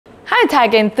Hi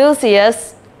tech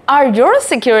enthusiasts! Are your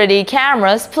security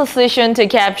cameras positioned to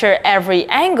capture every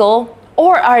angle,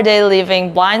 or are they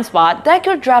leaving blind spots that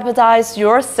could jeopardize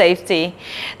your safety?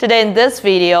 Today in this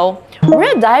video,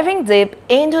 we're diving deep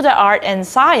into the art and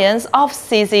science of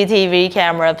CCTV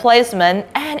camera placement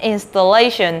and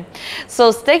installation. So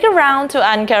stick around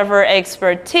to uncover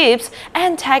expert tips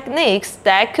and techniques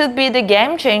that could be the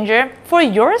game changer for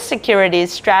your security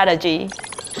strategy.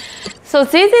 So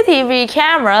CCTV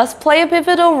cameras play a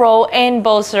pivotal role in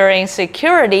bolstering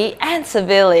security and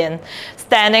civilian,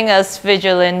 standing as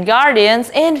vigilant guardians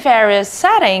in various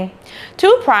settings.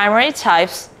 Two primary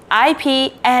types,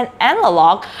 IP and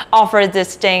analog, offer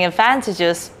distinct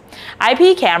advantages.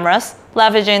 IP cameras,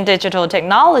 leveraging digital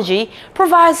technology,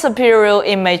 provide superior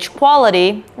image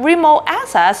quality, remote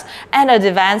access, and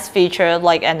advanced features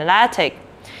like analytics.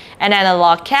 And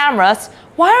analog cameras,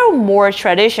 while more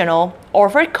traditional,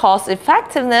 offer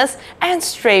cost-effectiveness and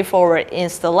straightforward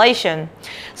installation.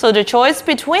 So the choice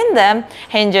between them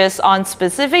hinges on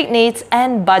specific needs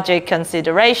and budget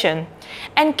consideration.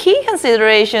 And key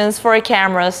considerations for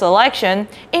camera selection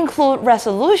include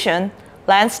resolution,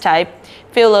 lens type,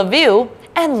 field of view,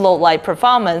 and low light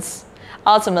performance.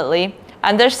 Ultimately,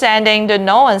 understanding the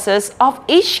nuances of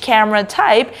each camera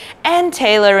type and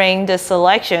tailoring the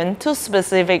selection to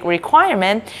specific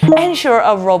requirements ensure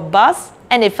a robust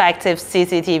and effective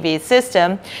CCTV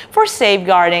system for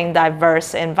safeguarding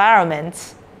diverse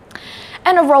environments.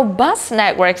 And a robust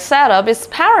network setup is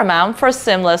paramount for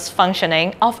seamless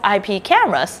functioning of IP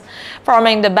cameras,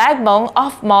 forming the backbone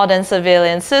of modern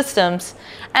surveillance systems.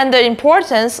 And the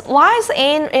importance lies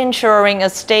in ensuring a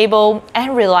stable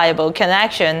and reliable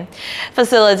connection,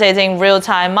 facilitating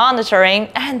real-time monitoring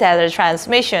and data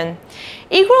transmission.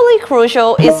 Equally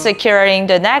crucial is securing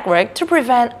the network to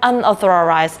prevent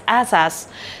unauthorized access,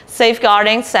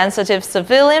 safeguarding sensitive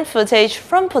civilian footage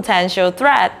from potential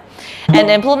threat, and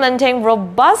implementing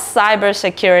robust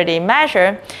cybersecurity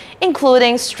measures,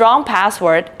 including strong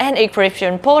password and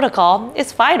encryption protocol,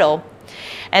 is vital.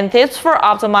 And tips for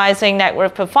optimizing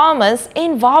network performance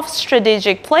involve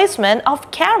strategic placement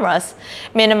of cameras,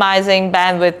 minimizing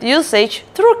bandwidth usage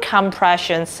through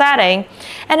compression setting,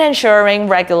 and ensuring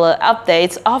regular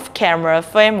updates of camera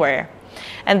firmware.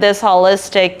 And this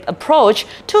holistic approach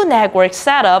to network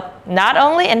setup not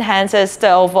only enhances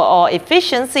the overall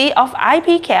efficiency of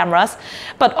IP cameras,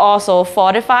 but also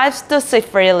fortifies the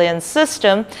surveillance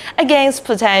system against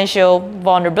potential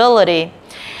vulnerability,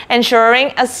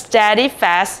 ensuring a steady,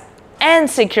 fast, and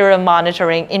secure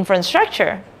monitoring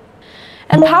infrastructure.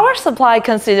 And power supply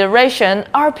considerations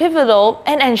are pivotal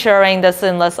in ensuring the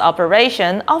seamless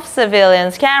operation of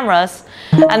surveillance cameras.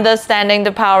 Understanding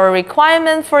the power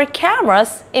requirement for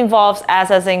cameras involves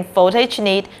assessing voltage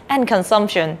need and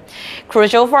consumption,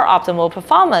 crucial for optimal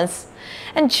performance.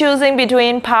 And choosing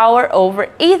between power over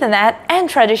Ethernet and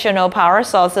traditional power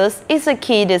sources is a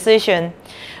key decision,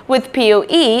 with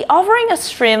PoE offering a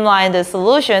streamlined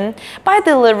solution by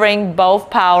delivering both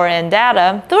power and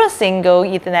data through a single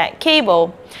Ethernet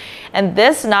cable. And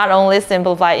this not only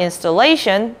simplifies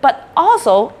installation, but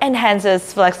also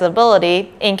enhances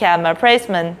flexibility in camera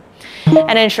placement.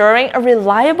 And ensuring a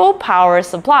reliable power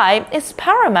supply is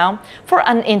paramount for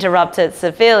uninterrupted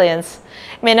surveillance,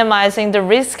 minimizing the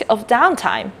risk of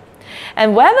downtime.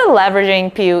 And whether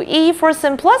leveraging PoE for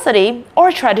simplicity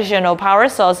or traditional power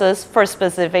sources for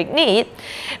specific need,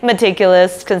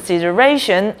 meticulous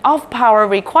consideration of power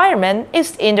requirement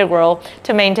is integral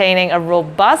to maintaining a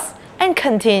robust and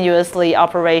continuously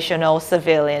operational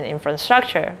civilian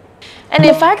infrastructure. An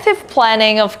effective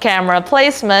planning of camera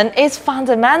placement is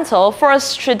fundamental for a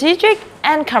strategic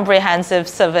and comprehensive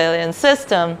surveillance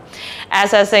system.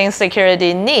 Assessing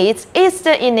security needs is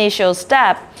the initial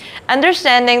step.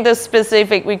 Understanding the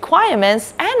specific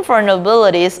requirements and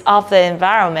vulnerabilities of the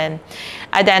environment,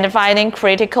 identifying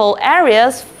critical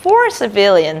areas for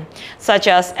civilians, such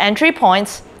as entry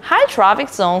points, high traffic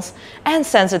zones, and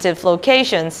sensitive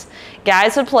locations,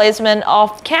 guides the placement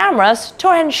of cameras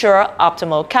to ensure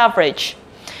optimal coverage.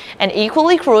 And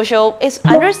equally crucial is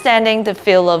understanding the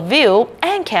field of view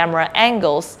and camera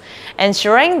angles,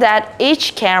 ensuring that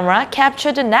each camera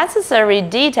captures the necessary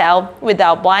detail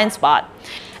without blind spot.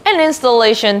 And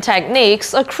installation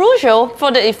techniques are crucial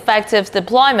for the effective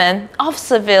deployment of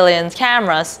surveillance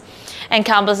cameras,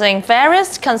 encompassing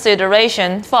various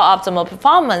considerations for optimal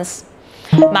performance.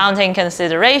 Mounting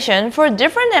consideration for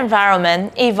different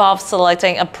environments involves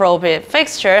selecting appropriate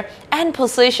fixture and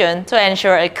position to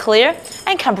ensure a clear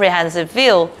and comprehensive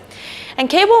view. And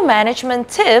cable management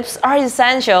tips are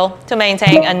essential to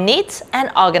maintain a neat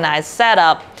and organized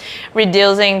setup,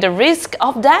 reducing the risk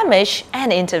of damage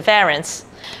and interference.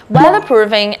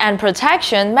 Weatherproofing and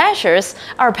protection measures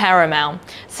are paramount,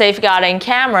 safeguarding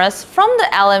cameras from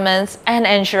the elements and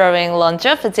ensuring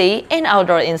longevity in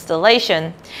outdoor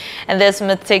installation. And this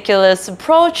meticulous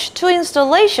approach to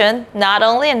installation not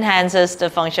only enhances the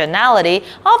functionality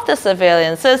of the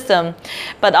surveillance system,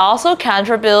 but also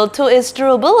contributes to its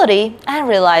durability and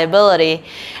reliability,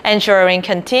 ensuring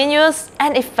continuous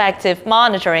and effective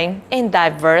monitoring in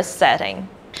diverse settings.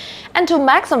 And to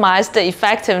maximize the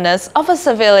effectiveness of a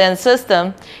surveillance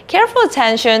system, careful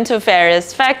attention to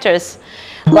various factors,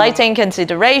 lighting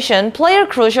consideration play a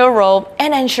crucial role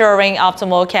in ensuring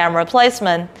optimal camera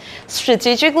placement,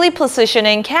 strategically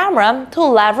positioning camera to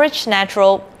leverage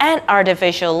natural and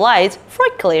artificial light for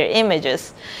clear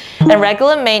images. And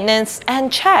regular maintenance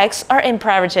and checks are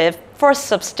imperative for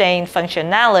sustained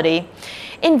functionality.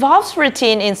 Involves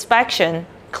routine inspection,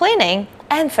 cleaning,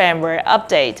 and firmware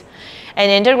update. And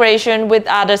integration with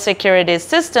other security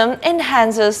systems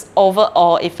enhances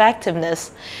overall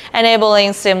effectiveness,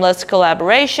 enabling seamless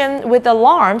collaboration with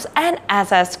alarms and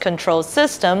access control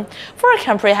system for a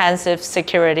comprehensive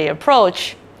security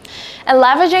approach. And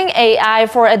leveraging AI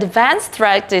for advanced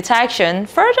threat detection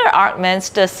further augments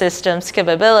the system's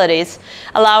capabilities,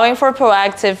 allowing for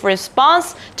proactive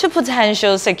response to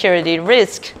potential security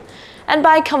risks. And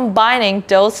by combining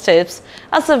those tips,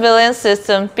 a surveillance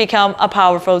system becomes a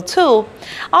powerful tool,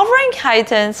 offering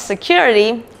heightened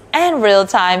security and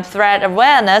real-time threat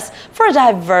awareness for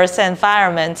diverse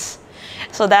environments.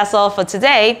 So that's all for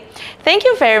today. Thank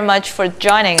you very much for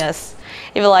joining us.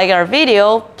 If you like our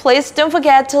video, please don't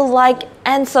forget to like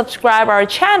and subscribe our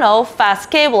channel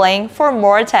FASTCABLING for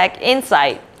more tech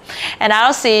insight. And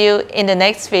I'll see you in the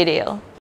next video.